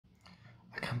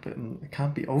It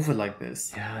can't be over like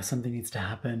this. Yeah, something needs to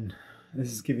happen.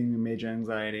 This is giving me major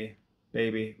anxiety.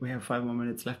 Baby, we have 5 more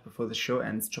minutes left before the show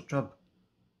ends. Chop chop.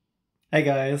 Hey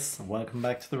guys, welcome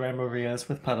back to the Rainbow Reels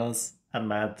with Panos and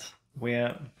Matt.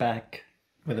 We're back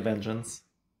with a vengeance.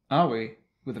 Are we?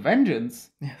 With a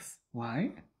vengeance? Yes.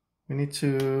 Why? We need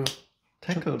to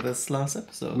tackle this last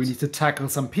episode. We need to tackle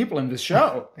some people in this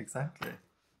show. Exactly.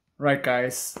 Right,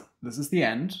 guys. This is the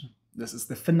end. This is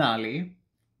the finale.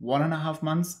 1.5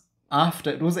 months after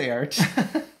it was aired.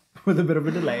 With a bit of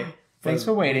a delay. Thanks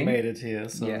for waiting. We made it here,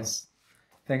 so... Yes.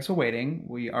 Thanks for waiting.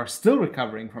 We are still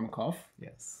recovering from a cough.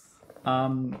 Yes.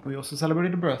 We also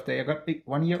celebrated a birthday. I got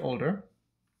 1 year older.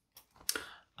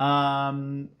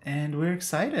 And we're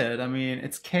excited. I mean,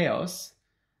 it's chaos.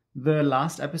 The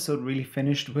last episode really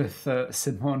finished with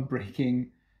Simone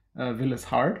breaking Villa's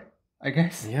heart, I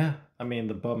guess. Yeah. I mean,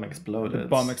 the bomb exploded. The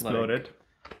bomb exploded.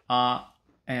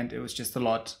 And it was just a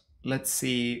lot. Let's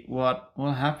see what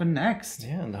will happen next.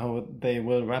 Yeah, and how they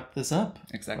will wrap this up.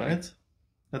 Exactly. Right?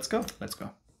 Let's go. Let's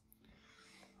go.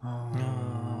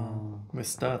 Oh, we're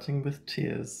starting with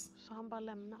tears. Så han bara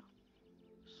lämna.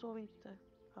 Sov inte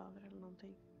över eller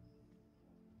någonting.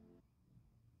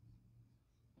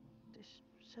 Det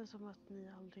känns som att ni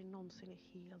aldrig någonsin är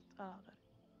helt över.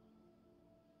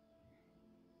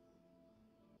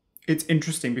 It's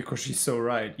interesting because she's so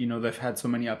right. You know, they've had so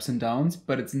many ups and downs,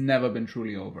 but it's never been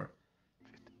truly over.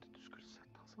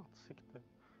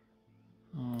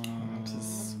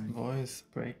 His voice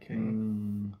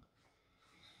breaking.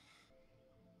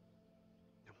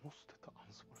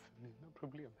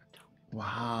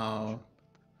 Wow.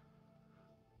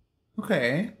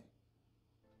 Okay.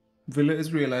 Villa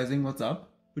is realizing what's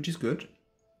up, which is good.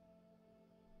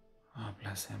 Oh,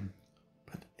 bless him.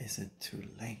 But is it too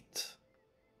late?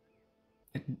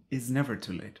 It is never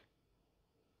too late.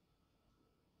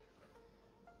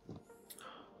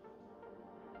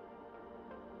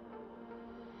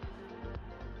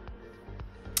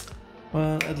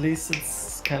 Well, at least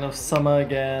it's kind of summer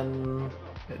again.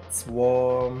 It's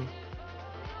warm.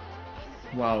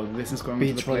 Wow, this is going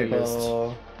Beach to the playlist.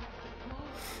 volleyball.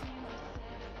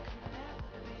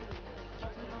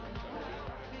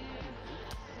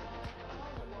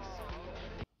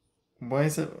 Why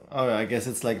is it? Oh, I guess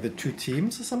it's like the two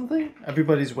teams or something.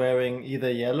 Everybody's wearing either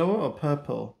yellow or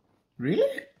purple.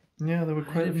 Really? Yeah, there were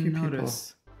quite a few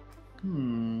notice.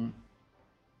 people.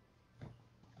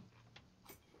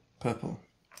 Purple.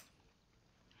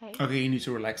 Hej. Okay, you need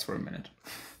to relax for a minute.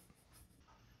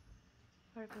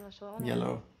 Har du kunnat sova?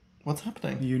 Yellow. What's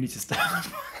happening? You need to stop.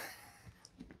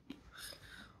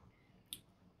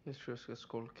 Jag tror jag ska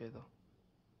skolka idag.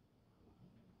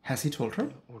 Has he told her?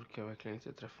 Jag orkar verkligen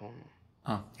inte träffa honom.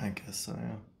 I guess so,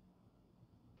 yeah.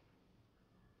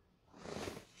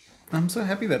 I'm so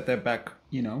happy that they're back,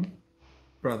 you know,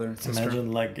 brother and sister.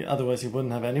 Imagine, like, otherwise you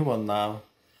wouldn't have anyone now.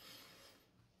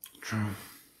 True.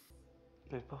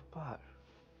 Är pappa här?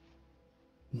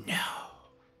 No.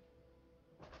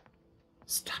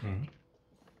 Stop.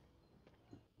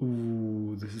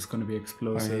 Ooh, this is gonna be Or he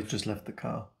explosive. just left the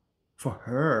car. For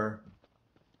her.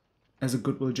 As a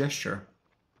goodwill gesture.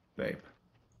 Babe.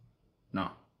 No.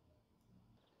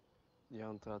 Jag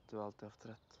antar att du alltid haft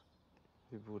rätt.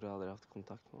 Vi borde aldrig haft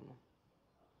kontakt med honom.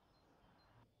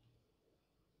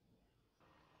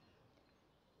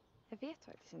 Jag vet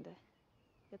faktiskt inte.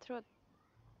 Jag tror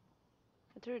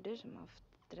det är du som har haft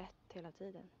rätt hela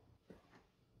tiden.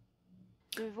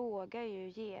 Du vågar ju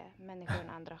ge människor en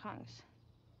andra chans.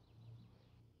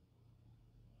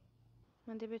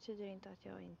 Men det betyder inte att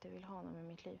jag inte vill ha honom i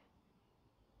mitt liv.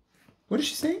 What did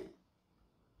she say?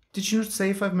 Did she not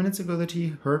say 5 minutes ago that he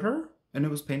hurt her and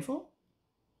it was painful?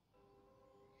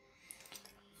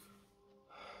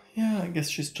 Yeah, I guess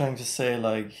she's trying to say,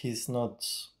 like, he's not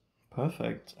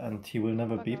perfect and he will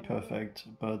never be perfect,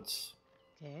 but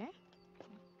he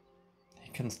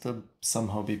can still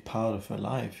somehow be part of her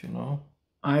life, you know?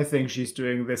 I think she's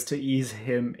doing this to ease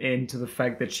him into the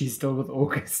fact that she's still with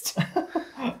August.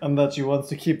 And that she wants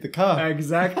to keep the car.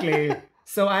 Exactly.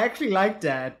 So I actually like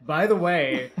that. By the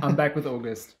way, I'm back with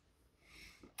August.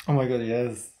 Oh my god,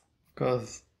 yes. Of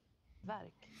course.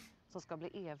 Verk som ska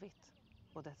bli evigt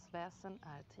och dess väsen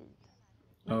är tid.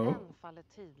 Oh. Men än faller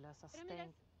tidlösa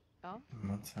stäng. Ja,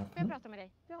 What's Får jag happening? prata med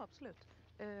dig? ja absolut.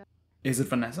 Is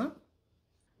it Vanessa?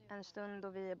 En stund då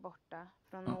vi är borta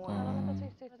från Uh-oh. månen.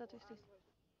 Vänta, tyst.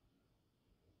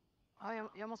 Ja,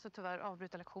 jag måste tyvärr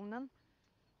avbryta lektionen.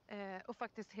 Och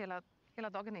faktiskt hela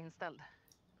dagen är inställd.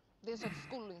 Det är så att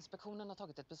Skolinspektionen har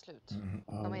tagit ett beslut.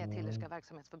 De har gett Hillerska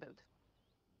verksamhetsförbud.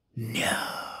 No.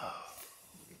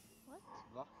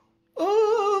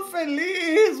 Oh,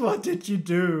 Feliz, what did you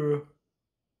do?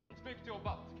 Speak Snyggt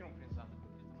jobbat, kronprinsen.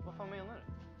 Vad fan menar du?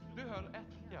 Du höll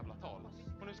ett jävla tal.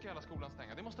 Och nu ska hela skolan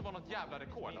stänga. Det måste vara något jävla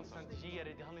rekord alltså. Vincent, ge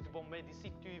dig. Det handlar inte bara om mig. Det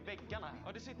sitter ju i väggarna.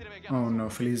 Ja, det sitter i väggarna. Oh no,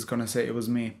 Felice is gonna say it was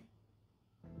me.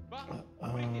 Va?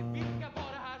 På riktigt, vilka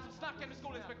var det här som snackade med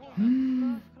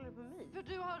Skolinspektionen? För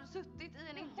du har suttit i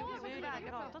en intervju och vägrar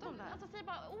pratat om det här. Alltså säg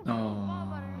bara ord. Vad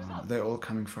var det du sa? They're all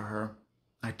coming for her.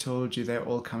 I told you,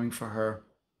 they're all coming for her.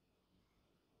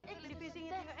 Det finns ingenting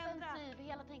att ändra. Defensiv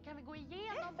hela tiden. Kan vi gå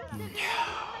igenom bara?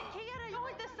 Markera, jag har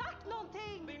inte sagt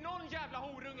någonting. Det är någon jävla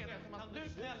horunge som har...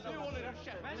 Du håller dig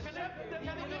käft. Men kan du...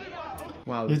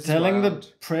 Wow, You're this is telling wild. the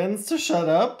prince to shut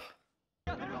up?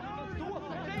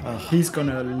 He's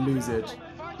gonna lose it. Tysta!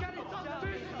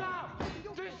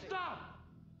 Tysta!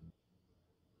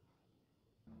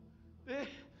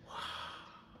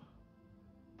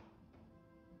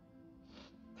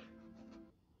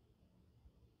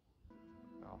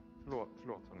 Ja, förlåt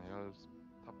hörni. Jag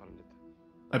tappade lite.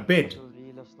 A bit. Alltså,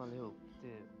 vi ledsnar allihop.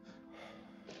 Det...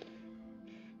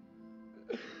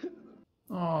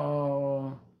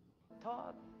 Oh.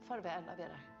 Ta farväl av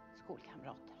era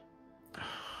skolkamrater.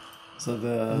 So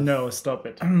the No, stop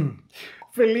it.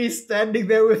 Felice standing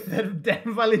there with that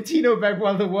damn Valentino bag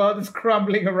while the world is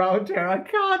crumbling around her. I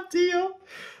can't deal.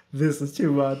 This is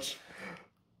too much.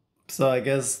 so I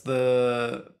guess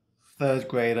the third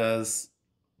graders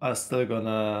are still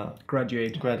gonna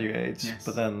Graduate. Yes.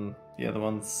 but then the other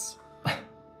ones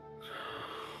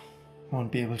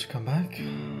won't be able to come back.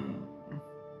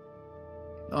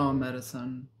 Oh,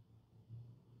 medicine.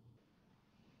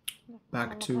 Back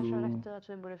Kanske har to... rätt i att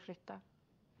vi borde flytta.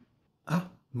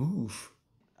 Move.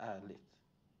 Ärligt.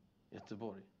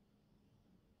 Göteborg.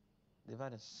 Det är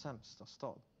världens sämsta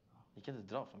stad. Ni kan inte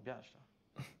dra från Bjärsta.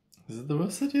 Is it the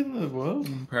worst city in the world?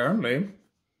 Apparently.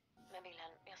 Men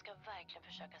Wilhelm, jag ska verkligen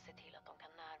försöka se till att de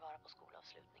kan närvara på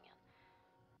skolavslutningen.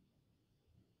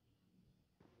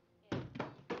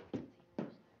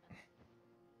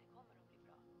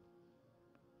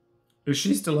 Is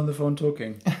she still on the phone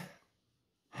talking?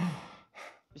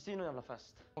 Visst är det någon jävla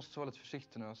fest? Jag måste vara lite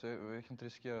försiktig nu. Alltså, jag kan inte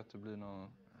riskera att det blir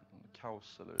någon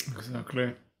kaos eller... Exactly.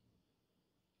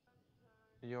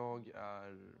 Jag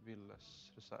är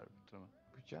Willes reserv till och med.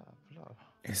 Jävlar.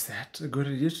 Is that a good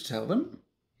idea to tell them?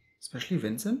 Especially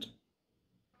Vincent?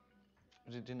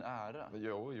 Det är din ära.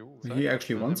 Jo. He säkert.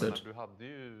 actually Men wants jag it. menar, du hade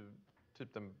ju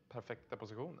typ den perfekta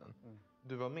positionen.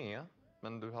 Du var med,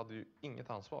 men du hade ju inget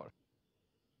ansvar.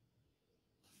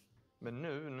 Men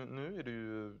nu är du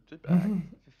ju typ ägd.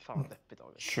 Fy fan vad deppigt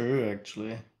av er. True,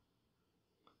 actually.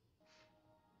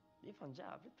 Det är fan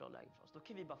jävligt bra läge för oss. Då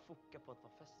kan vi bara foka på att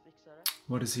vara festfixare.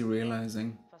 What is he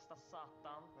realizing? Festa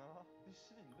satan. Ja, det är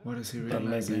svinbra. What is he But maybe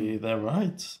realizing? they're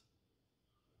right.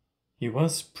 He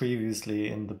was previously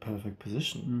in the perfect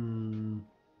position,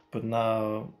 but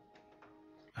now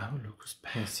Oh, look who's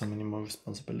he has back. so many more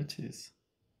responsibilities.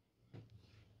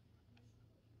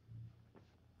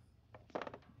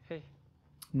 Hej.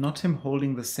 Not him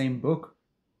holding the same book.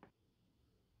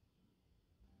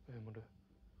 Hur mår du?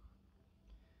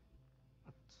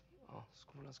 Att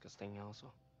skolan ska stänga och så. I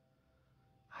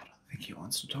don't think he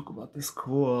wants to talk about the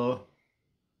school.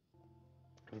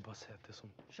 Jag vill bara säga att det är som...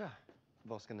 Tja!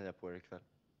 Vad ska ni ha på er ikväll?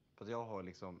 För att jag har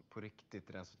liksom på riktigt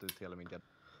rensat ut hela min garderob.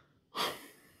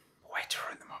 Wait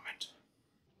her in the moment.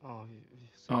 Ja,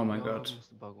 Oh my jag God.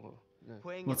 måste bara gå nu.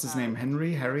 What's his name?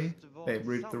 Henry? Harry? Babe,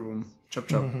 read the room. Chop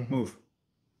chop. Move.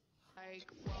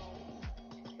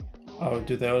 Oh,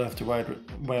 do they all have to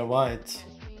wear white?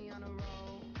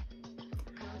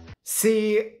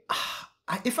 See,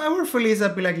 if I were Felice,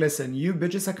 I'd be like, listen, you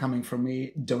bitches are coming for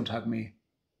me. Don't hug me.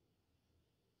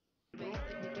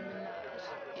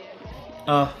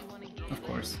 Of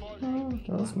course.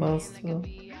 That's master.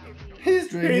 He's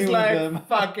drinking He's with like, them.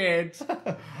 fuck it.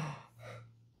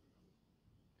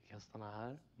 Vi kan stanna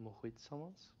här och må skit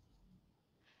tillsammans.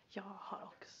 Jag har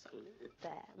också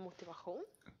lite motivation.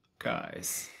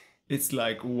 Guys, it's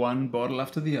like one bottle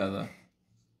after the other.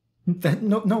 That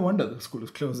no wonder the school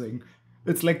is closing.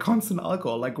 It's like constant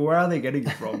alcohol. Like, where are they getting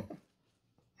it from?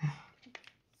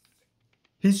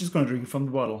 He's just gonna drink it from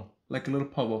the bottle, like a little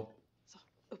pebble. Så,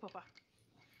 upp pappa.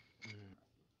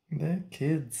 They're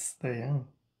kids. They're young.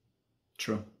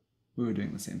 True. We were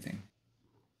doing the same thing.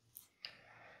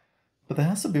 But there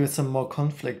has to be some more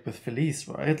conflict with Felice,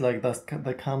 right? Like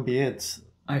that can't be it.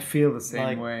 I feel the same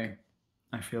Like- way.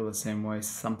 I feel the same way.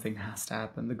 Something has to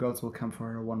happen. The girls will come for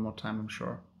her one more time, I'm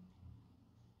sure.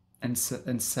 And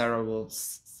Sarah will.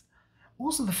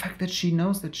 Also, the fact that she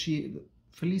knows that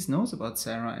Felice knows about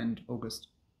Sarah and August.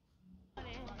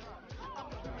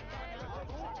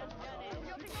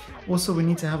 Also, we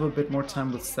need to have a bit more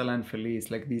time with Stella and Felice.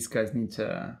 Like, these guys need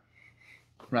to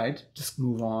right? Just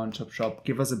move on, chop chop.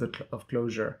 Give us a bit of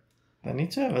closure. They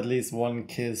need to have at least one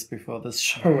kiss before this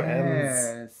show ends.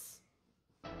 Yes.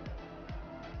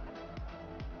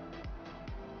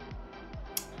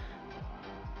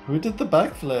 Who did the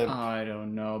backflip? I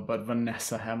don't know, but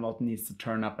Vanessa Hamilton needs to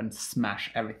turn up and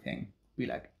smash everything. Be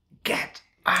like, get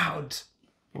out!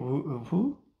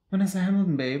 Who? Vanessa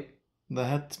Hamilton, babe. The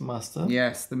headmaster?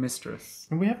 Yes, the mistress.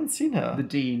 We haven't seen her. The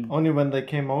dean. Only when they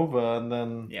came over and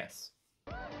then... Yes.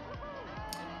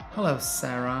 Hello,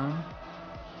 Sarah.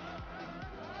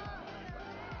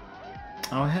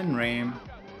 Oh, Henry.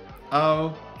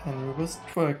 Oh. Henry was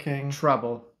twerking.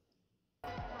 Trouble.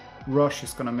 Rush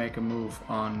is gonna make a move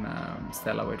on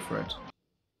Stella. Wait for it.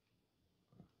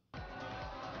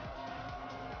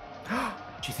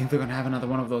 Do you think they're gonna have another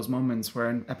one of those moments where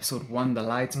in episode 1 the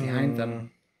lights behind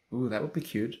them? Ooh, that would be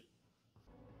cute.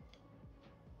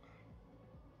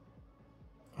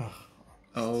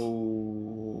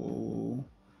 Oh.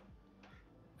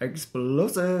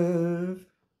 Explosive.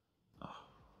 Oh,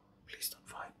 please don't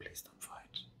fight, please don't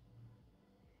fight.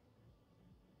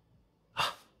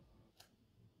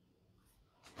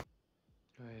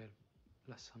 Jag är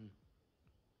ledsen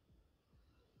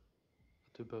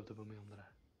att du behövde vara med om det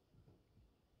där.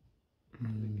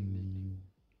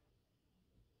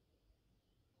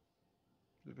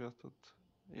 Du vet att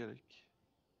Erik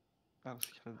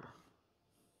älskade dig.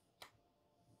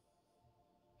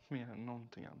 Mer än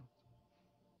någonting annat.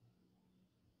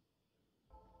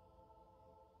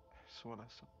 Jag är så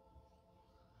ledsen.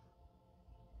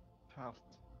 För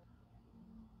allt.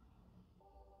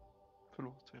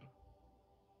 Förlåt, Villa.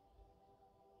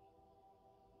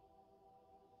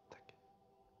 Tack.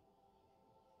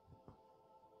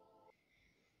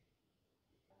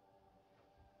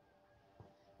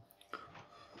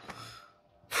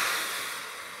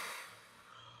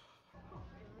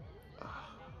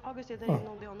 August, är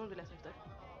det honom du letar efter?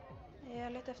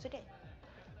 Jag letar efter dig.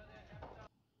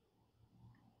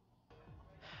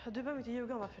 Du behöver inte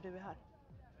ljuga om varför du är här.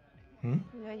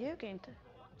 Jag ljuger inte.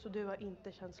 Så du har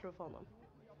inte känslor för honom?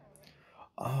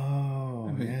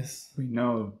 Oh, yes. We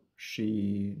know she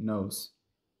knows.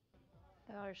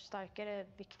 Jag har starkare,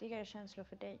 viktigare känslor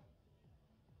för dig.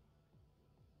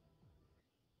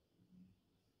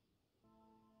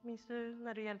 Minns du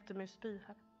när du hjälpte mig att spy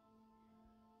här?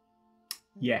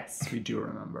 Yes, we do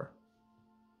remember.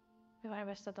 Det var den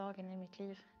bästa dagen i mitt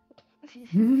liv.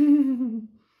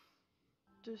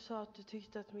 Du sa att du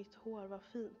tyckte att mitt hår var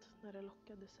fint när det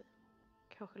lockade sig.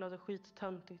 Kanske låter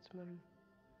skittöntigt, men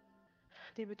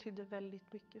det betydde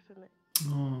väldigt mycket för mig.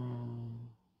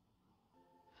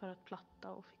 För att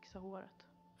platta och fixa håret.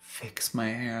 Fix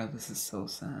my hair, this is so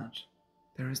sad.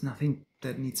 There is nothing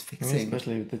that needs fixing.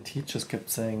 Especially if the teachers kept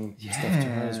saying stuff to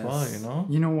her as well, you know?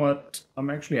 You know what? I'm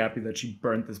actually happy that she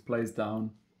burnt this place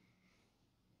down.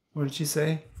 What did she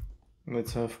say?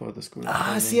 It's her for the school.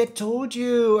 See, I told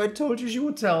you! I told you she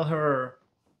would tell her!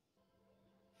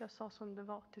 Jag sa som det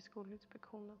var till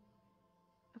skolinspektionen.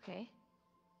 Okej.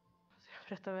 Så jag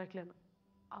berättar verkligen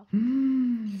allt.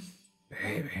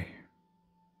 Baby.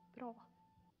 Bra.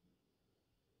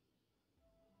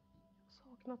 Jag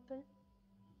har saknat dig.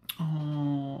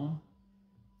 Aww.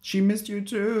 She missed you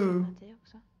too. Dig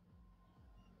också.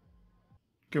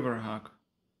 Give her a hug.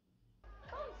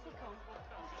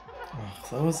 Oh,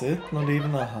 that was it? Not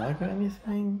even a hug or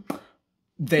anything?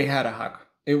 They had a hug.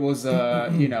 It was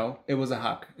you know, it was a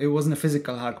hug. It wasn't a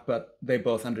physical hug, but they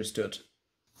both understood.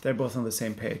 They're both on the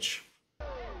same page.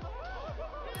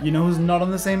 You know who's not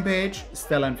on the same page?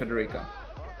 Stella and Federica.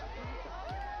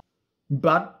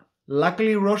 But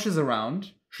luckily Roche is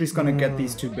around. She's gonna get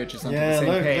these two bitches onto the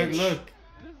same page. Look.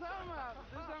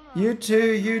 You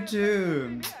too, you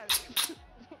too.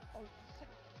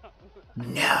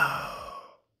 No.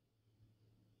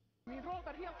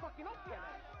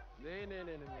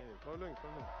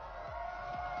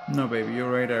 No, baby,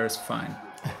 your radar is fine.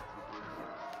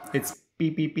 It's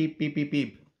beep, beep, beep, beep, beep,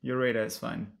 beep. Your radar is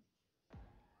fine.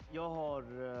 Jag har...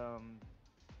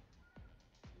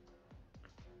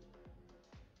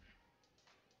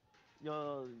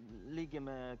 Jag ligger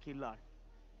med killar.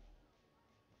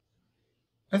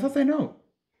 I thought they know.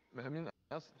 Men jag menar,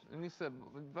 alltså, Nisse,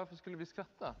 varför skulle vi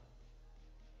skratta?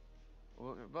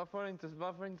 Och varför har inte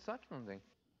sagt någonting?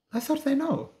 I thought they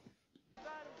know.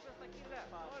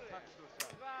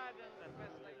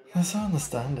 They're so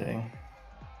understanding.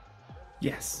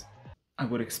 Yes, I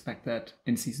would expect that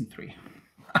in season 3.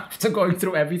 After going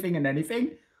through everything and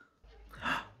anything.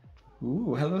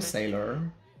 Ooh, hello,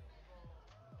 sailor.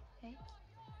 Hey.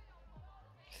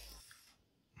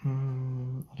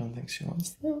 I don't think she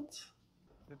wants that.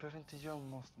 Vi behöver inte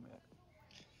gömma oss mer.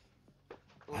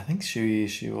 I think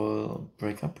she will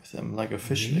break up with him, like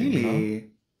officially. You know?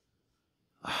 Really?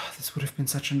 This would have been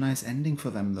such a nice ending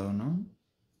for them, though, no?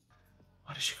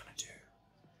 What is she gonna do?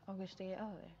 August, det är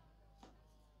över.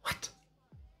 What?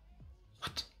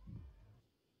 What?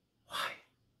 Why?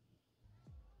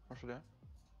 Varför det?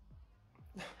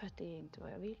 För att det är inte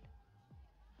vad jag vill.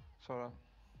 Sara,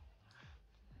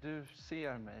 du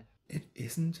ser mig. It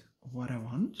isn't what I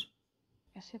want?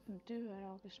 Jag ser vem du är,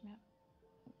 August, men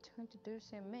jag tror inte du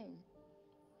ser mig.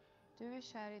 Du är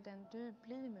kär i den du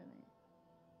blir med mig.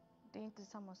 Det är inte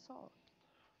samma sak.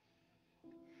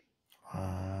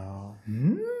 Wow.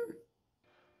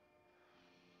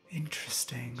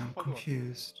 Interesting, I'm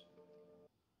confused.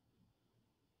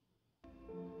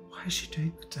 Why is she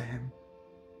doing that to him?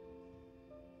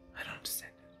 I don't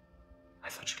understand it. I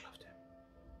thought she loved him.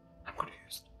 I'm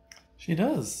confused. She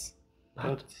does.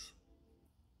 But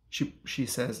she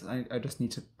says, I just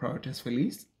need to prioritize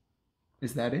Felice?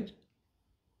 Is that it?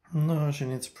 No, she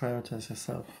needs to prioritize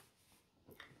herself.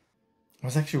 It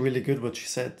was actually really good what she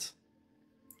said.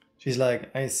 She's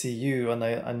like, I see you and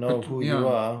I know who you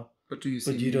are, but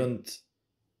you don't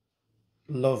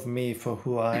love me for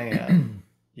who I am.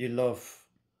 You love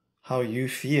how you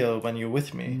feel when you're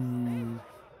with me.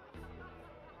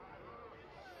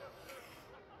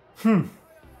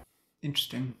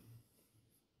 Interesting.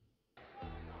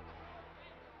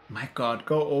 My God,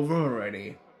 go over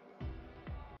already.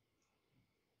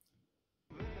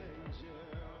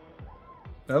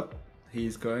 Oh,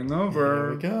 he's going over.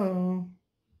 Here we go.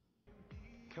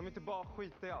 Kan vi inte bara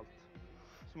skita i allt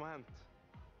som har hänt?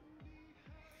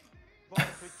 Bara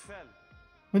för ikväll.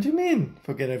 What do you mean,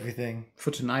 forget everything?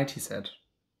 For tonight, he said.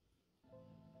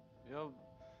 Jag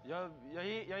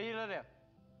gillar det.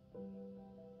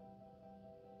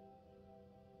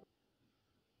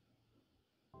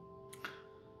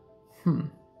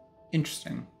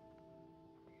 Interesting.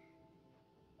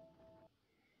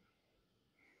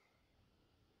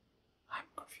 I'm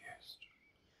confused.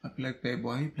 I'd be like, babe,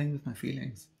 why are you playing with my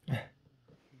feelings?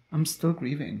 I'm still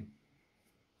grieving.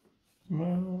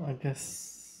 Well, I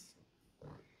guess...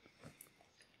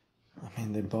 I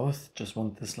mean, they both just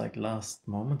want this, like, last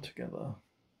moment together.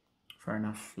 Fair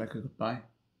enough, like a goodbye.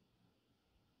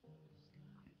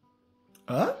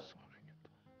 Huh?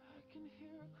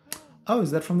 Oh,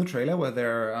 is that from the trailer where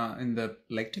they're in the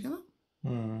lake together?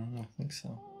 I think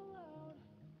so.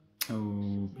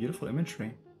 Oh, beautiful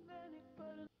imagery.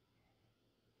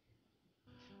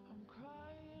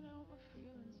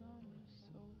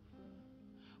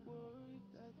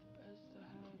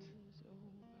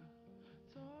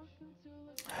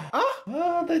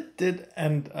 Ah, they did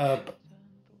end up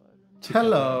together.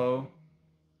 Hello.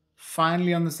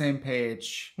 Finally on the same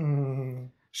page.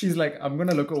 She's like, I'm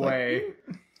gonna look away.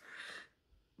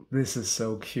 This is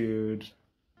so cute.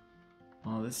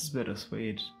 Oh, this is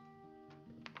bittersweet.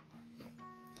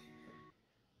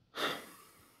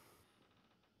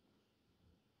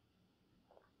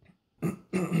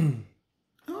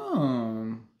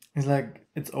 Oh. It's like,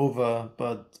 it's over,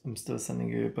 but I'm still sending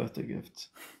you a birthday gift.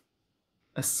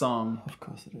 A song. Of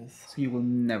course it is. So you will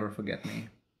never forget me.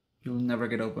 You'll never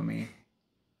get over me.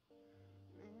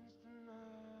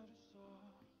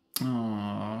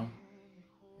 Aww.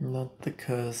 Not the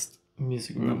cursed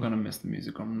music I'm room. not gonna miss the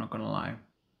music room, I'm not gonna lie.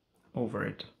 Over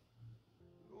it.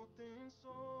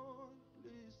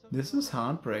 This is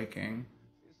heartbreaking.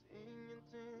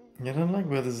 I don't like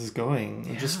where this is going.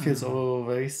 It just feels all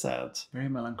very sad. Very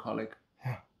melancholic.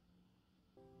 Yeah.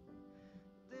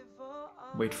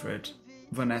 Wait for it.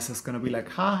 Vanessa's gonna be like,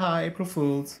 haha, April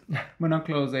Fools. We're not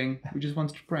closing. We just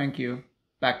wanted to prank you.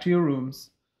 Back to your rooms.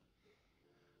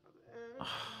 Oh,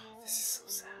 this is so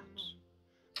sad.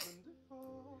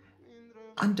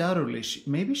 Undoubtedly,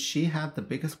 maybe she had the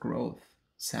biggest growth.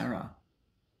 Sarah.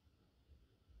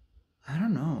 I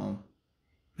don't know.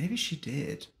 Maybe she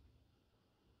did.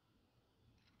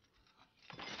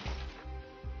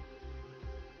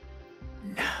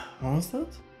 What was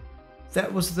that?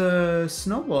 That was the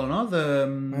snowball, no?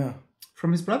 The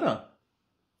from his brother.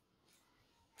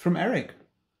 From Eric.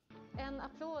 En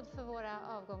applåd för våra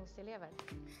avgångselever.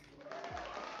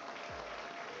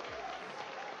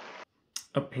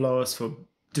 Applause for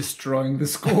destroying the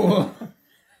school.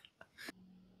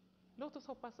 Låt oss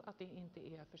hoppas att det inte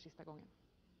är för sista gången.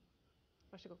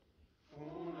 Varsågod.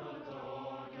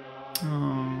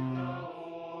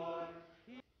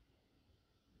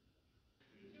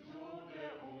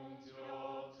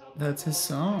 That's his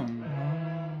song.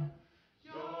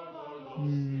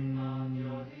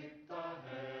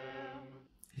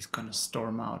 He's gonna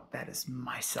storm out. That is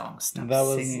my song. Stop That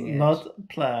was singing not it.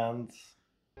 planned.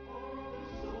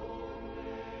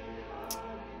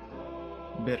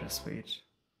 Bittersweet.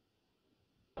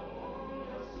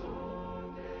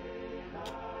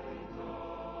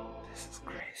 This is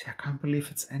crazy. I can't believe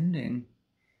it's ending.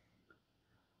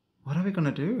 What are we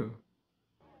gonna do?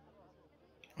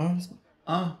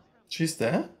 Oh, she's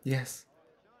there? Yes.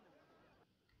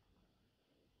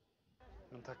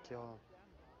 Men tack, jag...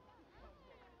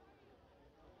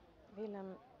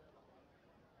 Wilhelm.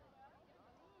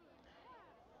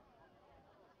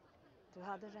 Du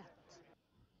hade rätt.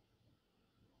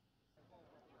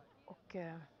 Och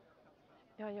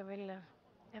ja, jag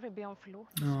vill be om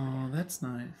förlåtelse. Oh, that's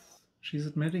nice. She's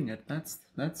admitting it.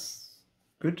 That's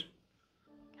good.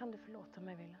 Kan du förlåta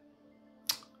mig, Wilhelm?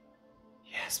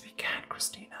 Yes, we can,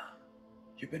 Christina.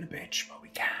 You've been a bitch, but we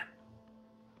can.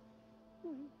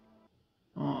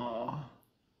 Oh.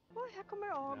 Oj, här kommer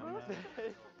August.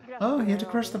 Oh, he had to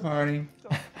crush the party.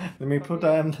 Let me put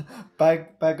on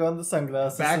back on the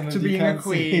sunglasses. Back so to that you being a can't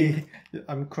queen. see.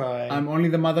 I'm crying. I'm only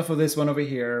the mother for this one over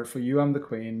here. For you, I'm the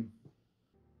queen.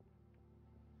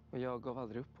 Och jag gav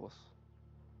aldrig upp på oss.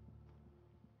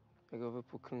 Jag gav upp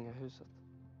på kungahuset.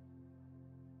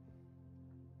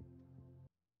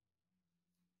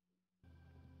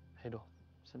 Hej då,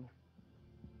 Simon.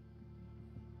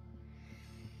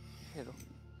 Hej då.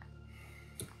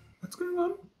 What's going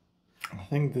on? I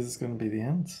think this is going to be the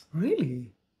end.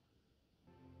 Really?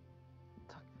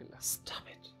 Tack, Wille. Stop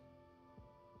it.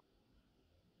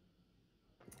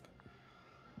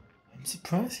 I'm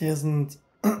surprised he hasn't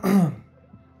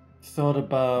thought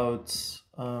about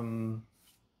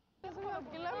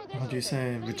how do you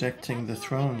say, rejecting the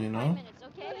throne, you know?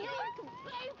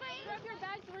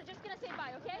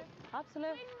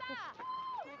 Absolut.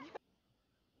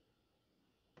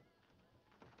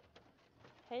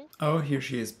 Hej. Oh, here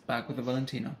she is, back with the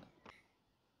Valentino.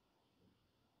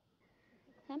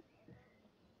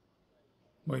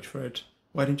 Wait for it.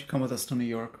 Why didn't you come with us to New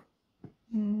York?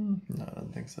 No, I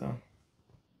don't think so.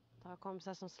 Jag har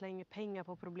kompisar som slänger pengar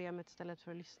på problemet istället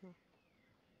för att lyssna.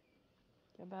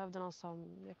 Jag behövde någon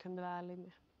som jag kunde vara ärlig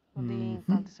med. Och det är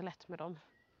inte alltid så lätt med dem.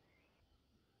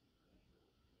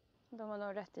 De har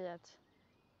nog rätt i att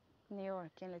New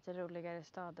York är en lite roligare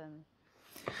stad än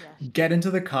Get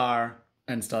into the car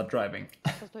and start driving.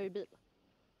 Fast du har ju bil.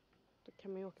 Då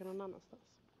kan man ju åka någon annanstans.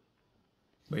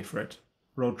 Wait for it.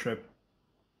 Road trip.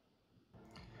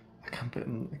 It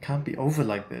can't be over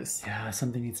like this. Yeah,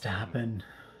 something needs to happen.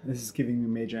 This is giving me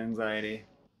major anxiety.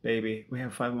 Baby, we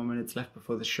have 5 more minutes left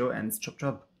before the show ends. Chop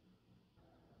chop.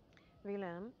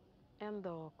 Wilhelm, en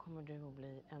dag kommer du att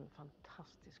bli en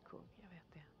fantastisk kung. Jag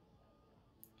vet det.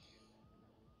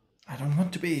 I don't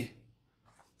want to be.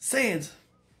 Say it!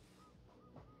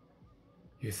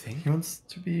 You think? He wants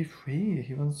to be free.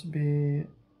 He wants to be...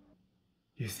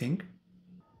 You think?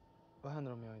 Vad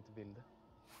händer om jag inte vill det?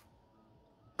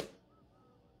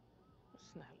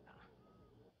 Snälla.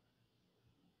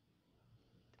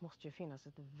 Det måste ju finnas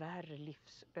ett värre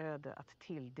livsöde att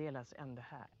tilldelas än det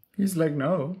här. He's like,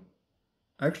 no.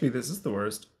 Actually, this is the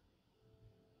worst.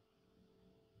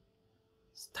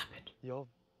 Stop it. Jag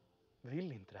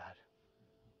vill inte det här.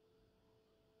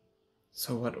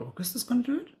 So what, August is gonna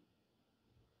do it?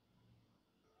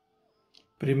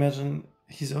 But imagine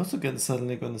he's also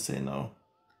suddenly gonna say no.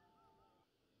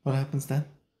 What happens then?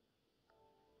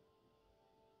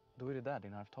 Då är det där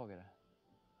din arvtagare.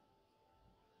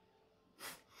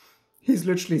 He's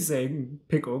literally saying,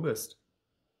 pick August.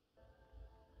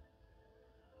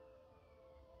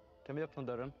 Kan vi öppna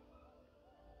dörren?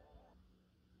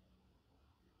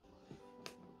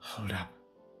 Hold up.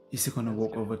 Is he gonna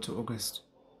walk over to August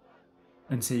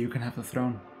and say you can have the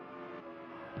throne?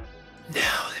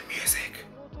 Now the music.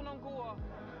 Låt honom gå.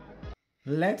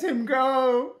 Let him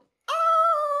go.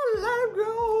 Oh, let him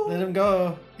go. Let him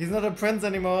go. He's not a prince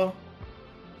anymore.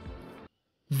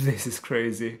 This is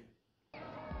crazy.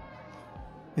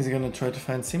 He's gonna try to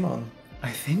find Simon.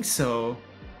 I think so.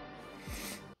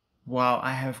 Wow,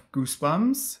 I have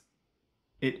goosebumps.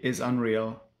 It is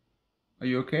unreal. Are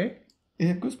you okay? You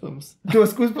have goosebumps.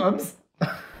 Those goosebumps?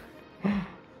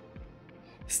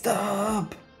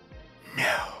 Stop!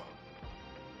 No.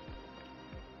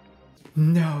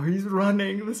 No, he's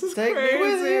running. This is Take crazy. me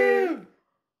with you!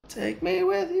 Take me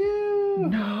with you!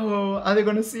 No, are they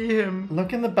gonna see him?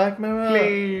 Look in the back mirror.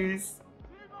 Please.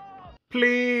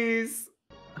 Please.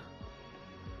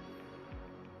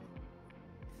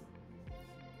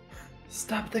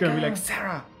 Stop the They're gonna car. be like,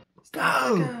 Sarah, Stop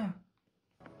the go. car.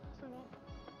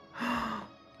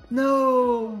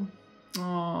 No.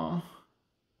 Oh.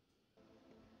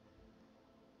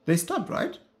 They stopped,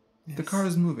 right? Yes. The car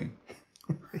is moving.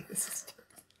 Yes.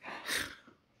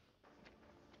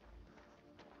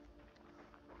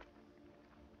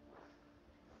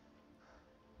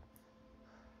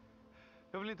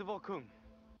 Jag vill inte vara kung.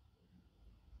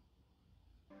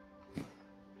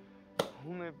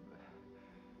 Hon är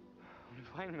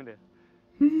fine med det.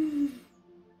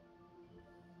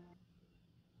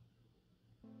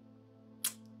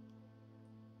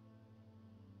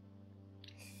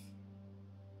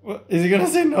 What, is he gonna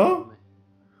say no?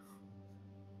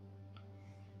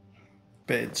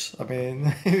 Bitch. I mean,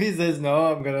 if he says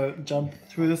no, I'm gonna jump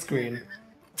through the screen.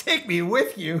 Take me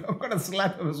with you. I'm gonna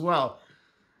slap him as well.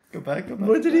 Go back.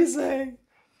 What did he say?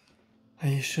 Are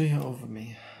you sure you're over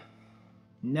me?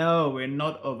 No, we're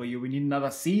not over you. We need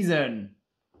another season.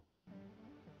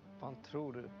 Fan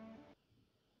tror du?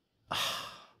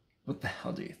 What the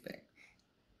hell do you think?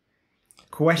 You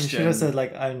should Question. have said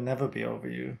like, I'll never be over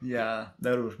you. Yeah,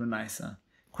 that would have been nicer.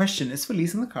 Question, is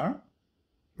Felice in the car?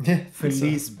 Yeah.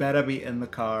 Felice better be in the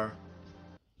car.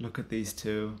 Look at these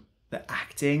two. The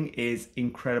acting is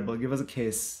incredible. Give us a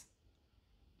kiss.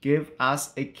 Give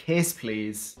us a kiss,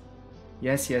 please.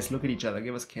 Yes, look at each other.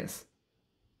 Give us a kiss.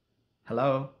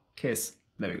 Hello? Kiss.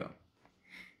 There we go.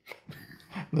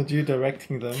 Not you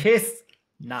directing them. Kiss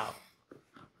now.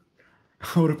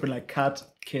 I would have been like, cut,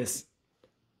 kiss.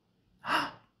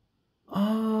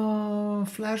 Oh,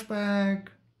 flashback.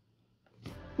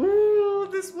 Ooh,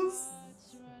 this was...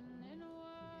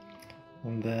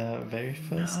 On the very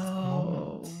first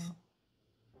moment.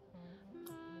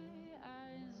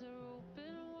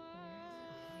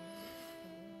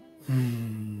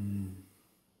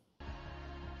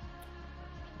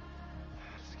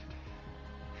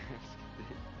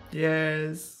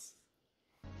 Yes.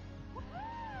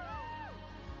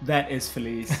 That is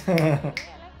Felice.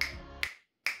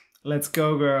 Let's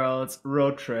go, girls.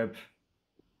 Road trip.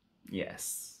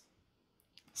 Yes.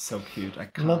 So cute. I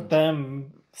can't. Not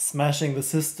them smashing the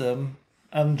system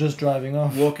and just driving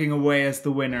off. Walking away as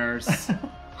the winners.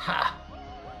 Ha!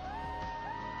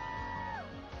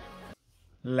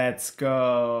 Let's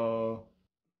go.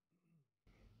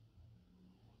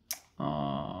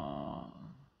 Aww.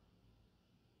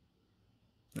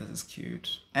 This is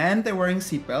cute. And they're wearing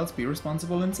seatbelts. Be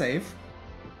responsible and safe.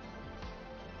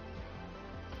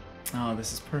 Oh,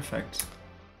 this is perfect.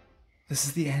 This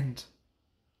is the end.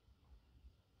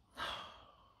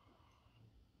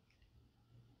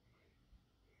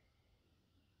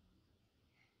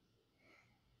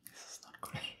 This is not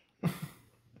great.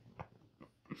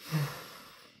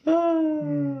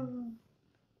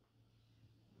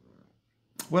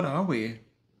 What are we?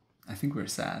 I think we're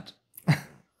sad.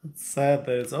 It's sad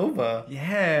that it's over.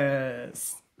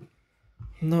 Yes.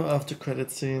 No after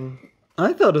credit scene.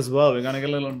 I thought as well we're gonna get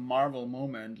a little Marvel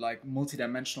moment, like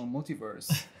multi-dimensional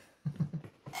multiverse.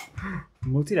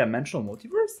 Multi-dimensional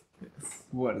multiverse? Yes.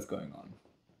 What is going on?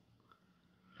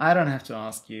 I don't have to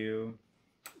ask you.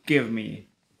 Give me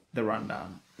the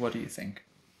rundown. What do you think?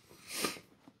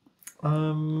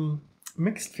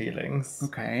 Mixed feelings.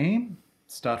 Okay.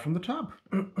 Start from the top.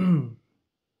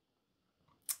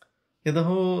 Yeah, the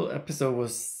whole episode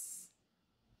was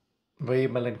very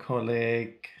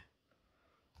melancholic,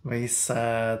 very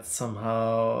sad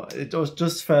somehow. It was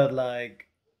just felt like,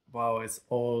 wow, it's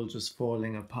all just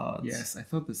falling apart. Yes, I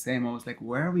thought the same. I was like,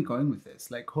 where are we going with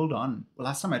this? Like, hold on.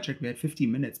 Last time I checked, we had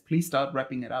 15 minutes. Please start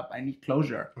wrapping it up. I need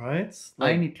closure. Right?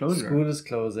 I need closure. School is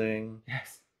closing.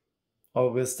 Yes.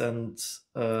 August and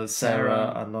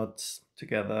Sarah are not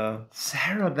together.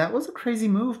 Sarah, that was a crazy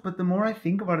move. But the more I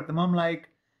think about it, the more I'm like,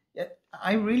 yeah,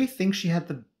 I really think she had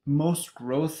the most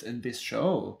growth in this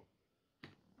show.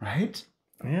 Right?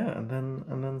 Yeah, and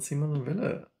then Simon and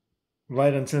Wille.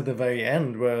 Right until the very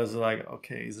end, where I was like,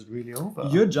 okay, is it really over?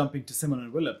 You're jumping to Simon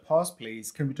and Wille. Pause,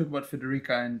 please. Can we talk about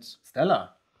Federica and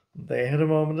Stella? They had a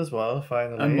moment as well,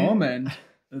 finally. A moment?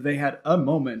 They had a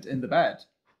moment in the bed.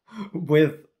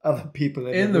 With other people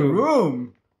in the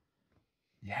room.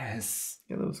 Yes.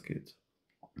 Yeah, that was good.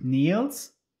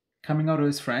 Niels coming out to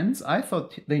his friends. I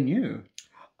thought they knew.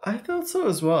 I thought so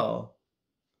as well.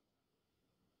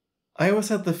 I always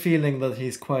had the feeling that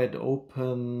he's quite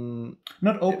open.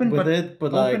 Not open, with but it,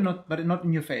 but open, like, but not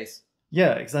in your face.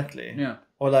 Yeah, exactly. Yeah.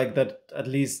 Or like that. At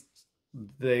least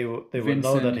they would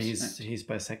know that Vincent, he's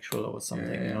bisexual or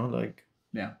something. Yeah. You know, like.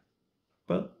 Yeah.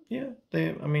 But yeah,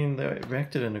 they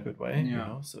reacted in a good way. Yeah. You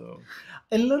know, so.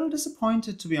 A little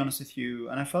disappointed, to be honest with you,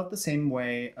 and I felt the same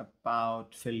way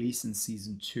about Felice in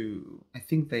season 2. I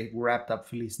think they wrapped up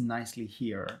Felice nicely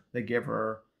here. They gave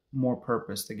her more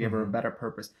purpose. They gave her a better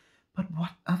purpose. But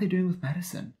what are they doing with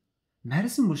Madison?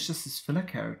 Madison was just this filler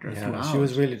character throughout. She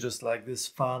was really just like this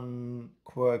fun,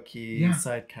 quirky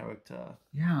side character.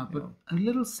 Yeah, but a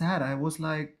little sad. I was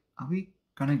like, are we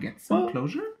gonna get some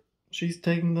closure? She's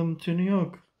taking them to New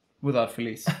York. Without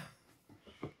Felice.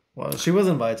 Well, she was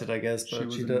invited, I guess, She but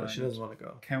was she invited. doesn't want to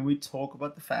go. Can we talk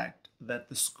about the fact that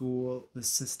the school, the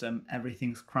system,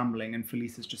 everything's crumbling and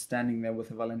Felice is just standing there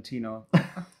with a Valentino?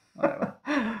 Whatever.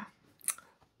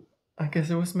 I guess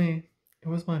it was me. It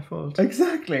was my fault.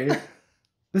 Exactly.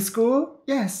 The school?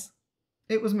 Yes.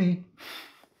 It was me.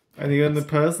 And the only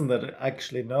person that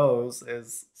actually knows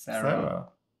is Sarah.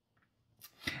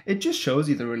 It just shows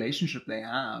you the relationship they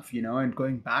have, you know, and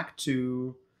going back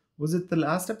to, was it the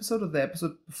last episode or the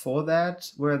episode before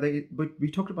that where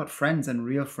we talked about friends and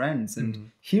real friends,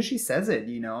 and here she says it,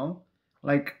 you know,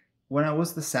 like when I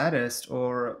was the saddest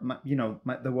or,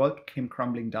 the world came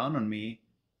crumbling down on me,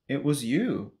 it was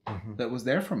you that was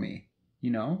there for me,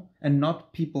 you know, and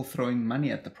not people throwing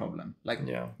money at the problem, like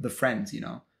the friends, you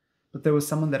know, but there was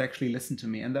someone that actually listened to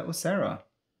me, and that was Sarah.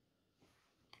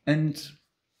 And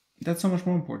that's so much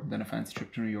more important than a fancy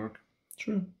trip to New York.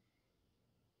 True.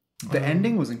 The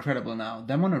ending was incredible now.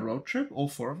 Them on a road trip, all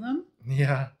four of them.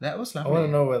 Yeah. That was I lovely. want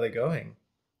to know where they're going.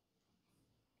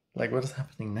 Like, what is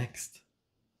happening next?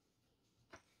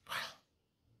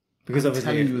 Because I'm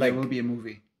obviously, telling you, like, there will be a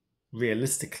movie.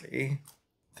 Realistically,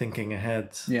 thinking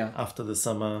ahead, after the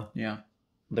summer,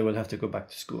 they will have to go back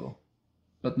to school.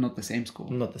 But not the same school.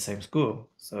 Not the same school.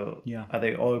 So Yeah. are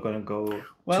they all going to go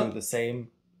to the same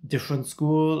different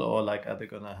school, or like are they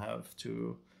going to have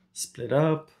to split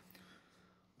up?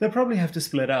 They'll probably have to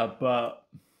split up, but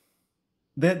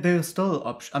there's still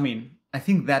option. I mean, I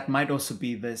think that might also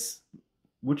be this,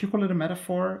 would you call it a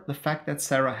metaphor? The fact that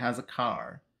Sarah has a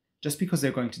car. Just because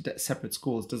they're going to separate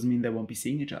schools doesn't mean they won't be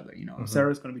seeing each other, you know.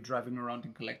 Sarah's going to be driving around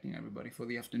and collecting everybody for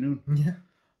the afternoon. Yeah.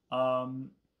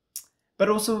 But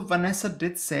also Vanessa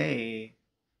did say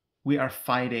we are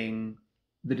fighting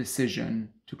the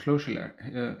decision to close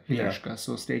Hilershka,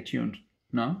 so stay tuned.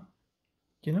 No?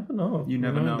 You never know. You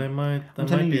never know. They might. I'm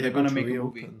telling be you, they're able going to to make a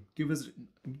reopen.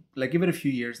 movie. Give it a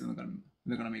few years, and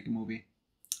they're gonna make a movie.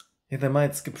 Yeah, they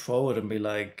might skip forward and be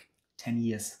like 10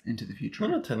 years into the future.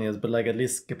 Not 10 years, but like at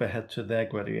least skip ahead to their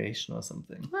graduation or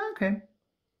something. Okay,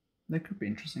 that could be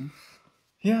interesting.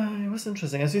 Yeah, it was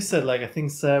interesting. As you said, like I think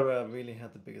Sarah really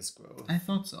had the biggest growth. I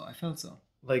thought so. I felt so.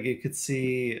 Like you could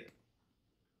see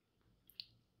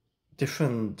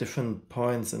different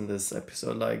points in this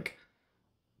episode, like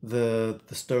the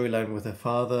storyline with her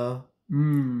father,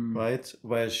 right,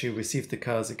 where she received the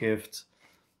car as a gift,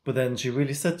 but then she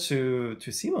really said to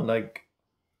Simon, like,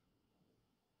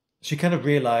 she kind of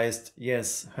realized,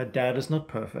 yes, her dad is not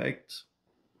perfect,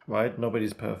 right?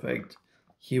 Nobody's perfect.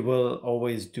 He will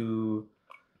always do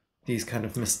these kind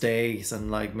of mistakes and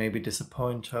like maybe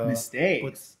disappoint her.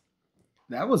 Mistakes?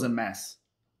 That was a mess.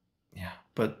 Yeah,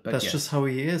 but that's yes. just how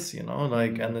he is, you know,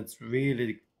 like, and it's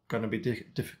really going to be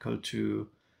difficult to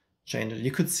change it.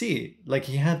 You could see, like,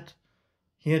 he had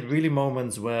really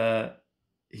moments where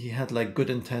he had like good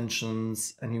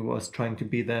intentions and he was trying to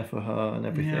be there for her and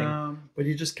everything, but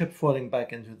he just kept falling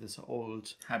back into this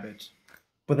old habit.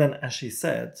 But then, as she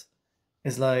said,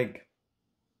 it's like,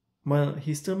 well,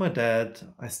 he's still my dad.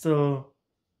 I still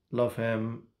love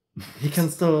him. He can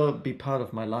still be part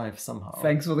of my life somehow.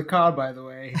 Thanks for the car, by the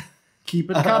way.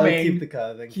 Keep it coming. I'll keep the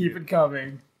car. Keep it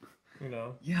coming. You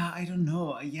know. Yeah, I don't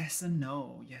know. Yes and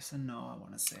no. Yes and no. I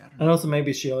want to say. I don't know. And also,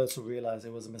 maybe she also realized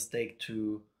it was a mistake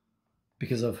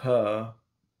because of her,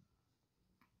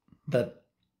 that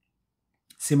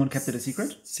Simon kept it a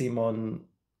secret. Simon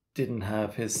didn't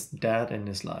have his dad in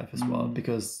his life as well,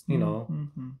 because you know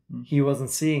he wasn't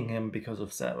seeing him because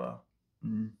of Sarah.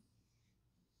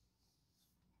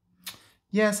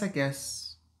 Yes, I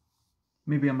guess.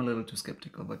 Maybe I'm a little too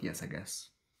skeptical, but yes, I guess.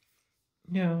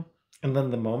 Yeah. And then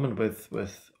the moment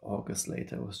with August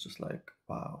later was just like,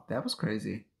 wow. That was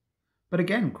crazy. But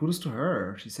again, kudos to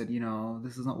her. She said, you know,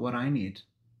 this is not what I need.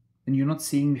 And you're not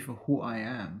seeing me for who I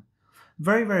am.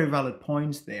 Very, very valid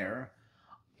points there.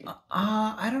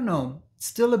 I don't know.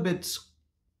 Still a bit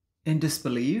in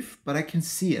disbelief, but I can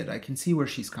see it. I can see where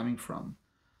she's coming from.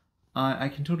 I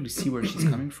can totally see where she's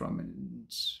coming from. And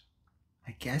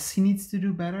I guess he needs to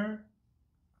do better,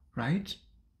 right?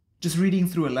 Just reading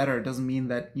through a letter doesn't mean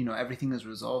that, you know, everything is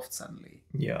resolved suddenly.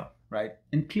 Yeah. Right?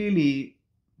 And clearly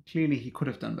he could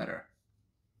have done better.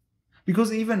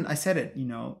 Because even, I said it, you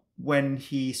know, when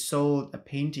he sold a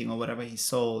painting or whatever he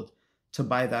sold to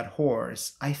buy that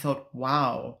horse, I thought,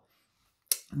 wow,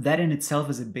 that in itself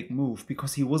is a big move,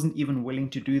 because he wasn't even willing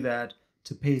to do that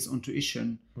to pay his own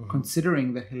tuition,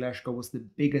 considering that Hilershka was the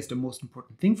biggest and most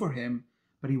important thing for him,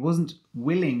 but he wasn't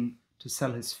willing to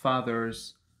sell his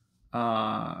father's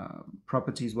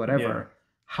properties, whatever. Yeah.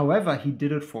 However, he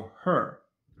did it for her,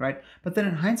 right? But then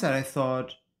in hindsight, I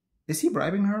thought, is he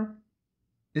bribing her?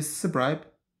 Is this a bribe?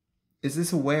 is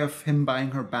this a way of him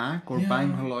buying her back or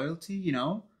buying her loyalty, you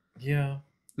know? Yeah.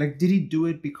 Like, did he do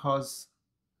it because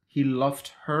he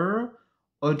loved her,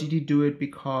 or did he do it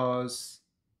because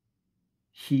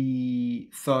he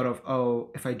thought of, oh,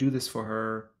 if I do this for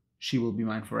her, she will be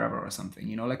mine forever or something,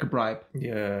 you know, like a bribe?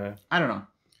 Yeah. I don't know.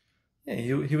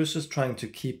 Yeah, he was just trying to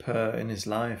keep her in his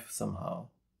life somehow.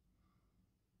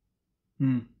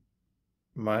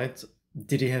 Right?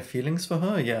 Did he have feelings for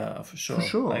her? Yeah, for sure. For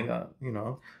sure. Like, you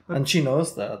know, and she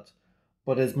knows that.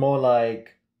 But it's more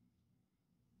like.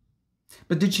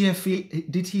 But did he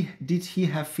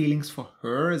have feelings for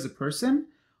her as a person,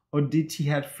 or did he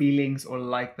have feelings or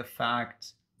like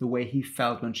the way he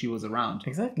felt when she was around?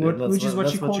 Exactly. Which is what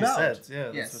she called out. Said.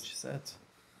 Yeah, yes. That's what she said.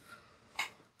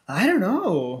 I don't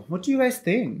know. What do you guys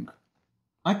think?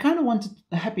 I kind of wanted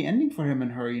a happy ending for him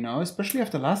and her, you know, especially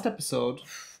after last episode.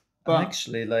 But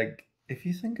actually, like, if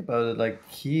you think about it, like,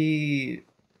 he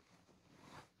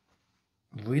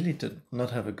really did not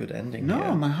have a good ending.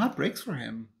 No, my heart breaks for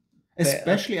him.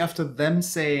 Especially after them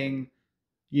saying,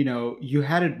 you know, you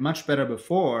had it much better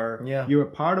before. Yeah. You were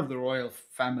part of the royal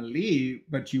family,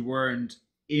 but you weren't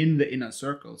in the inner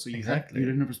circle. So you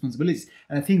didn't have responsibilities.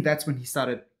 And I think that's when he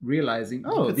started realizing,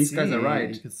 oh, these guys are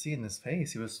right. You could see in his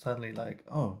face, he was suddenly like,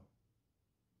 oh.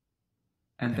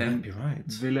 And then be right.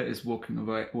 Villa is walking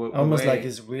away. Almost like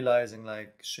he's realizing,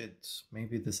 like, shit,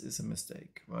 maybe this is a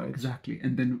mistake, right? Exactly.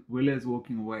 And then Villa is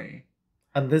walking away.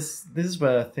 And this is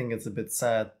where I think it's a bit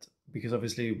sad, because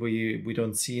obviously we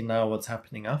don't see now what's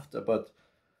happening after, but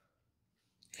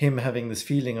him having this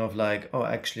feeling of like, oh,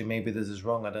 actually, maybe this is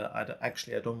wrong. I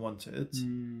don't want it.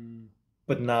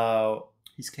 But now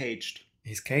he's caged.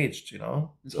 He's caged, you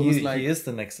know. It's almost like he is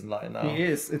the next in line now. He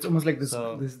is. It's almost like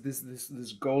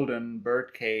this golden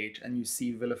bird cage, and you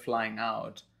see Villa flying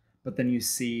out, but then you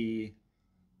see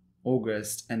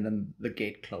August, and then the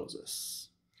gate closes.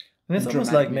 And it's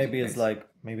almost like maybe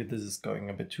this is going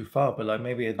a bit too far, but like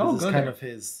maybe this is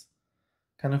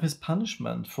kind of his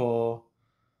punishment for,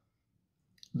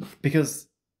 because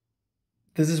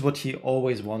this is what he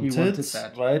always wanted,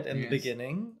 right? In the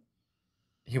beginning,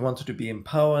 he wanted to be in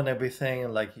power and everything,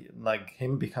 and like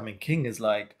him becoming king is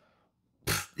like,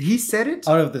 he said it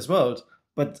out of this world.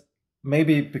 But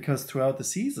maybe because throughout the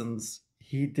seasons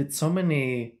he did so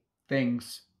many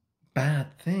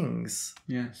bad things.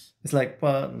 Yes. It's like,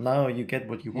 well, now you get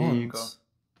what you want. Here you go.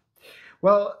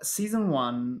 Well, season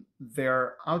 1,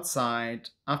 they're outside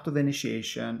after the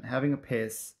initiation, having a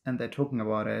piss, and they're talking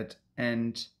about it.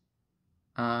 And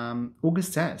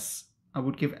August says, I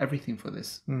would give everything for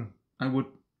this. I would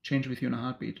change with you in a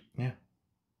heartbeat. Yeah.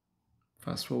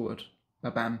 Fast forward.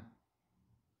 Ba-bam.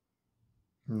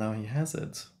 Now he has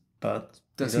it. But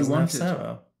does he doesn't want have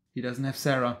Sarah. He doesn't have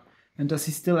Sarah. And does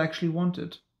he still actually want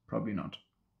it? Probably not.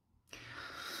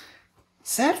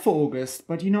 Sad for August,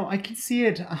 but you know, I can see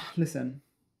it. Listen,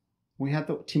 we had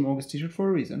the Team August t-shirt for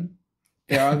a reason.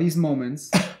 There are these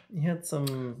moments. He had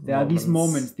some. There are these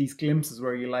moments, these glimpses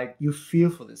where you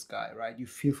feel for this guy, right? You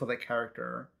feel for that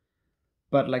character.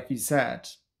 But like you said,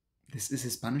 this is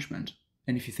his punishment.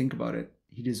 And if you think about it,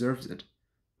 he deserves it.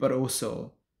 But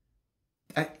also,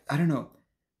 I don't know.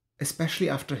 Especially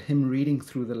after him reading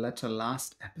through the letter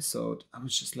last episode, I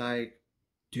was just like,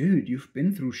 dude, you've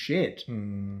been through shit,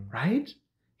 right?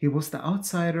 He was the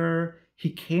outsider. He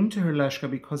came to Herleshka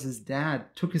because his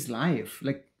dad took his life.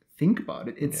 Like, think about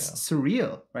it. It's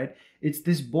surreal, right? It's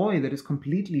this boy that is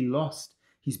completely lost.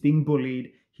 He's being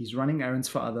bullied. He's running errands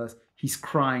for others. He's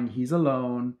crying. He's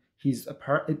alone.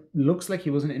 It looks like he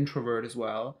was an introvert as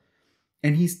well.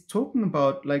 And he's talking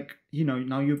about, like, you know,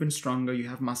 now you've been stronger, you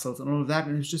have muscles and all of that.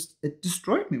 And it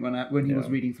destroyed me when he was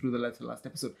reading through the letter last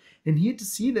episode. And he had to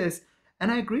see this.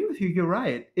 And I agree with you, you're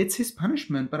right. It's his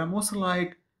punishment. But I'm also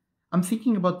like, I'm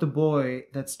thinking about the boy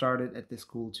that started at this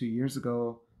school 2 years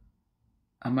ago.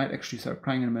 I might actually start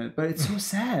crying in a minute. But it's so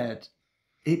sad.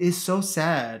 It is so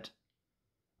sad.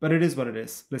 But it is what it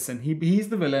is. Listen, he's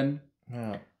the villain.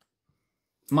 Yeah.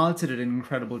 Malte did an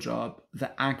incredible job.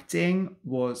 The acting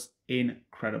was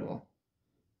incredible.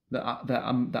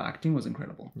 The acting was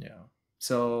incredible. Yeah.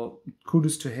 So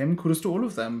kudos to him. Kudos to all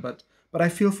of them. But I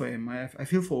feel for him. I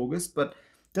feel for August. But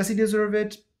does he deserve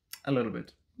it? A little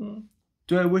bit.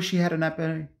 Do I wish he had an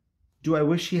happy? Do I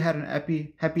wish he had an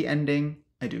happy ending?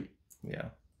 I do. Yeah.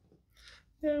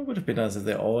 Yeah, it would have been nice if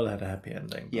they all had a happy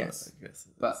ending. Yes. I guess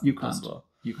but you can't. Possible.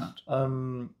 You can't.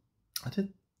 I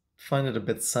did find it a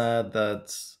bit sad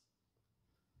that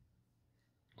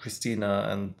Christina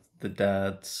and the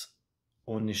dad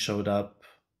only showed up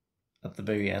at the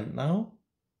very end now.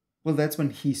 Well, that's when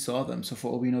he saw them. So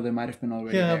for all we know, they might have been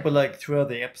already Yeah, there. but like throughout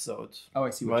the episode. Oh, I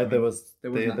see what right? you There mean. was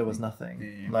There was nothing.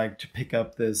 nothing. Yeah. Like to pick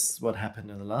up this what happened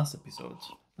in the last episode.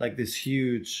 Like this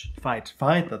huge Fight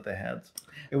that they had.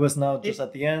 It was now just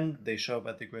at the end, they show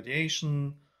about the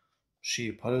graduation. She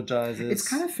apologizes. It's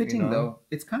kind of fitting, you know? though.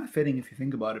 It's kind of fitting if you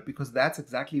think about it, because that's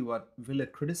exactly what Villa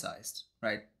criticized,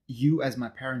 right? You, as my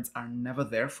parents, are never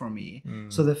there for me.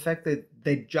 So the fact that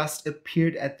they just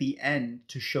appeared at the end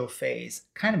to show face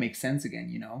kind of makes sense again,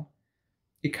 you know?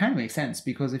 It kind of makes sense,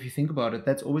 because if you think about it,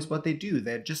 that's always what they do.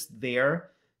 They're just there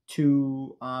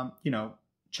to,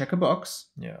 check a box.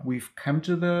 Yeah. We've come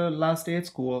to the last day at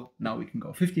school. Now we can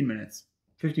go. 15 minutes.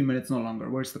 15 minutes, no longer.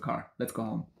 Where's the car? Let's go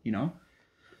home, you know?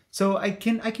 So I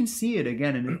can see it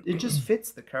again, and it just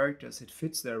fits the characters. It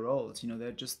fits their roles. You know,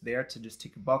 they're just there to just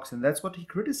tick a box, and that's what he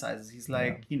criticizes. He's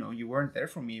like, you weren't there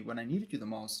for me when I needed you the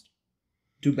most.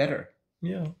 Do better.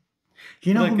 Yeah.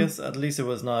 You know, I guess at least it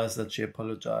was nice that she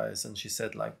apologized and she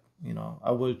said, like,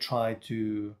 I will try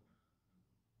to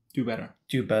do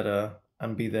better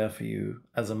and be there for you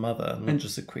as a mother, not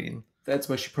just a queen. That's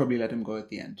why she probably let him go at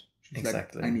the end. She's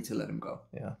exactly. Like, I need to let him go.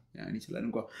 Yeah, I need to let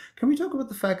him go. Can we talk about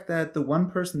the fact that the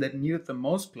one person that needed the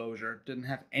most closure didn't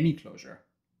have any closure?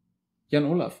 Jan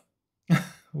Olaf.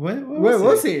 Where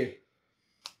was he?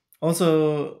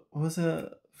 Also, was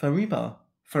it Farima?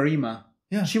 Farima.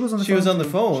 Yeah, she was on the phone. She was on but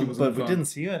the we phone. didn't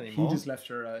see her anymore. He just left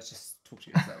her. Just talk to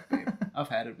yourself, babe. I've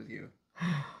had it with you.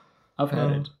 I've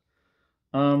had it.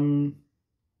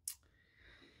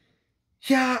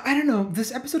 Yeah, I don't know.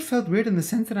 This episode felt weird in the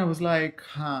sense that I was like,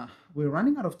 we're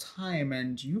running out of time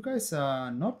and you guys are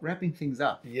not wrapping things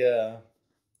up. Yeah.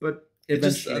 But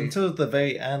eventually, until the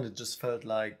very end, it just felt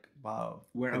like, wow.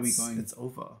 Where are we going? It's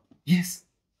over. Yes.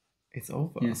 It's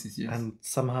over. Yes. And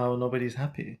somehow nobody's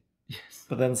happy. Yes.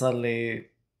 But then suddenly,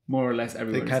 more or less,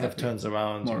 everybody kind of turns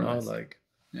around, more or less. like.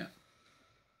 Yeah.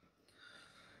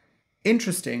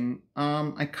 Interesting.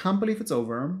 I can't believe it's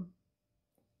over.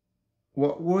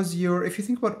 What was your, if you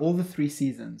think about all the 3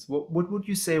 seasons, what would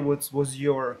you say was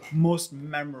your most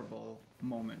memorable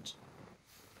moment?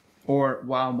 Or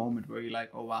wow moment where you're like,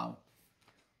 oh wow.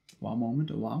 Wow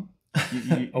moment, oh wow.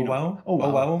 You oh, know, wow? Oh wow.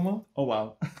 Oh wow, moment? Oh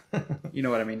wow. You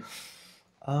know what I mean?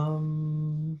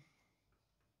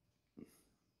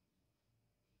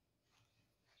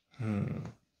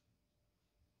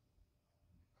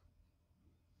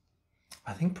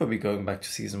 I think probably going back to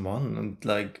season 1 and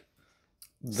like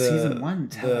season 1,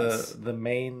 the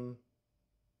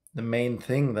main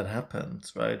thing that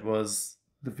happened, right, was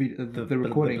the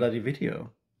recording, the bloody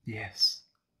video. Yes.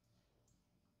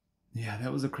 Yeah,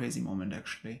 that was a crazy moment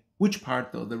actually. Which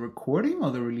part though? The recording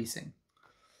or the releasing?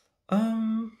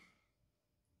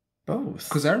 Both.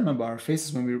 Because I remember our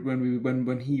faces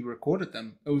when he recorded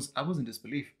them. I was in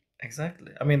disbelief.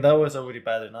 Exactly. I mean, that was already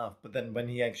bad enough, but then when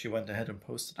he actually went ahead and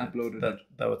uploaded it,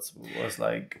 that was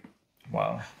like,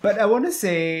 wow. But I want to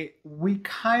say we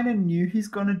kind of knew he's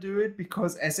gonna do it,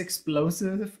 because as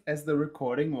explosive as the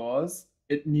recording was,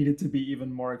 it needed to be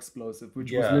even more explosive,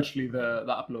 which was literally the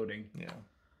uploading. Yeah.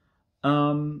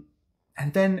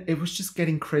 And then it was just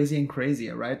getting crazier and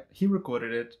crazier, right? He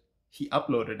recorded it, he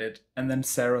uploaded it, and then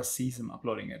Sarah sees him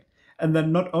uploading it. And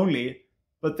then not only,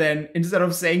 but then instead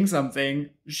of saying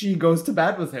something, she goes to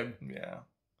bed with him. Yeah.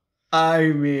 I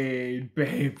mean,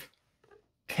 babe,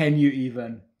 can you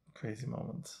even? Crazy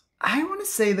moments. I want to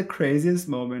say the craziest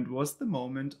moment was the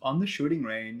moment on the shooting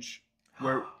range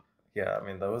where... Yeah, I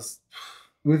mean, that was...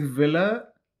 With Villa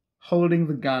holding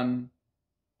the gun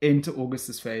into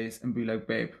Augustus' face and be like,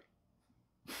 babe,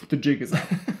 the jig is up.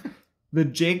 The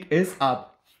jig is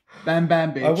up. Bam,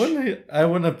 bam, bitch. I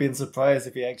wouldn't have been surprised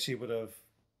if he actually would have...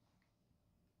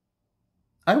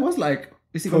 I was like,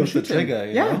 is he going to shoot the trigger?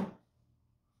 Him? Yeah.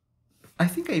 I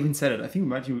think I even said it. I think we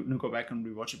might go back and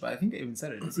rewatch it, but I think I even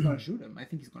said it. Is he going to shoot him? I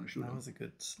think he's going to shoot him. That was a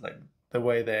good, like, the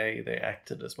way they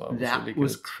acted as well. That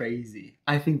was crazy.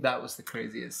 I think that was the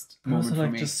craziest moment for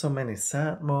me. Just so many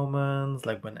sad moments,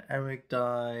 like when Eric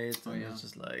died. Oh, yeah. It was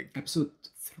just like... Episode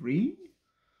 3?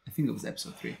 I think it was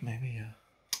episode 3. Maybe, yeah.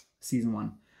 Season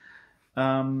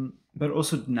 1. But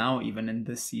also now, even in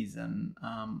this season,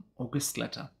 August's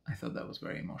letter, I thought that was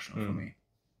very emotional for me.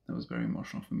 That was very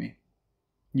emotional for me.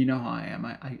 You know how I am.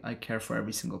 I care for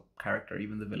every single character,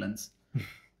 even the villains.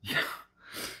 Yeah.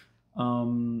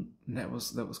 That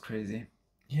was crazy.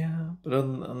 Yeah, but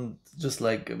on just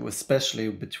like, especially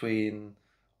between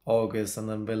August and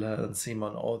then Villa and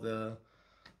Simon, all the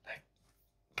like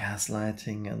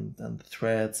gaslighting and the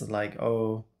threats and like,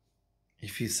 oh,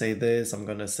 if you say this, I'm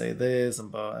gonna say this, and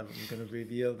but I'm gonna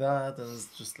reveal that, and it's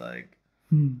just like,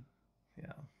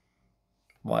 yeah,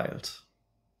 wild.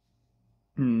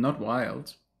 Not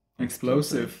wild.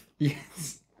 Explosive.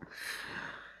 Yes.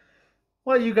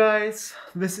 Well, you guys,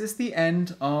 this is the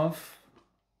end of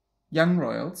Young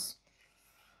Royals.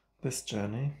 This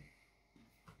journey.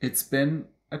 It's been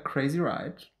a crazy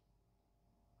ride.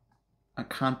 I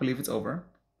can't believe it's over.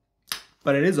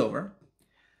 But it is over.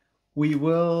 We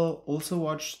will also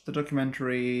watch the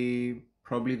documentary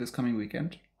probably this coming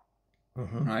weekend.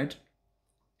 Right?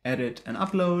 Edit and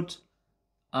upload.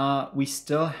 We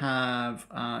still have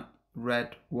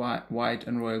red, white,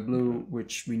 and royal blue,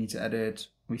 which we need to edit.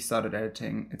 We started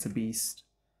editing. It's a beast.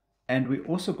 And we're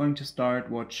also going to start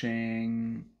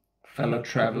watching Fellow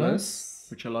Travelers,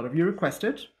 which a lot of you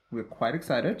requested. We're quite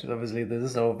excited. But obviously this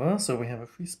is over, so we have a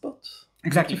free spot.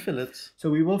 Exactly. To fill it. So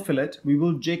we will fill it. We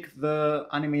will jig the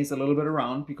animes a little bit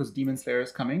around because Demon Slayer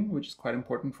is coming, which is quite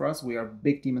important for us. We are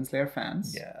big Demon Slayer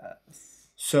fans. Yes.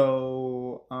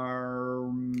 So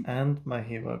and My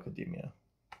Hero Academia,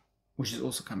 which is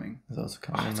also coming. Is also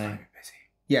coming in May.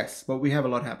 Yes, but we have a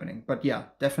lot happening. But yeah,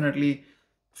 definitely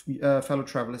Fellow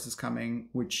Travelers is coming,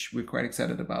 which we're quite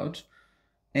excited about.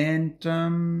 And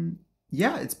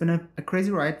yeah, it's been a crazy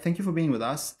ride. Thank you for being with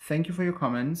us. Thank you for your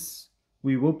comments.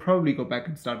 We will probably go back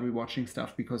and start rewatching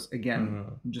stuff because, again,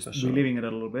 just reliving it a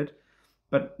little bit.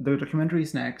 But the documentary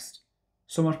is next.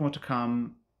 So much more to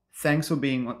come. Thanks for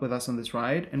being with us on this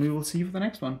ride, and we will see you for the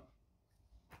next one.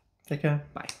 Take care.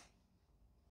 Bye.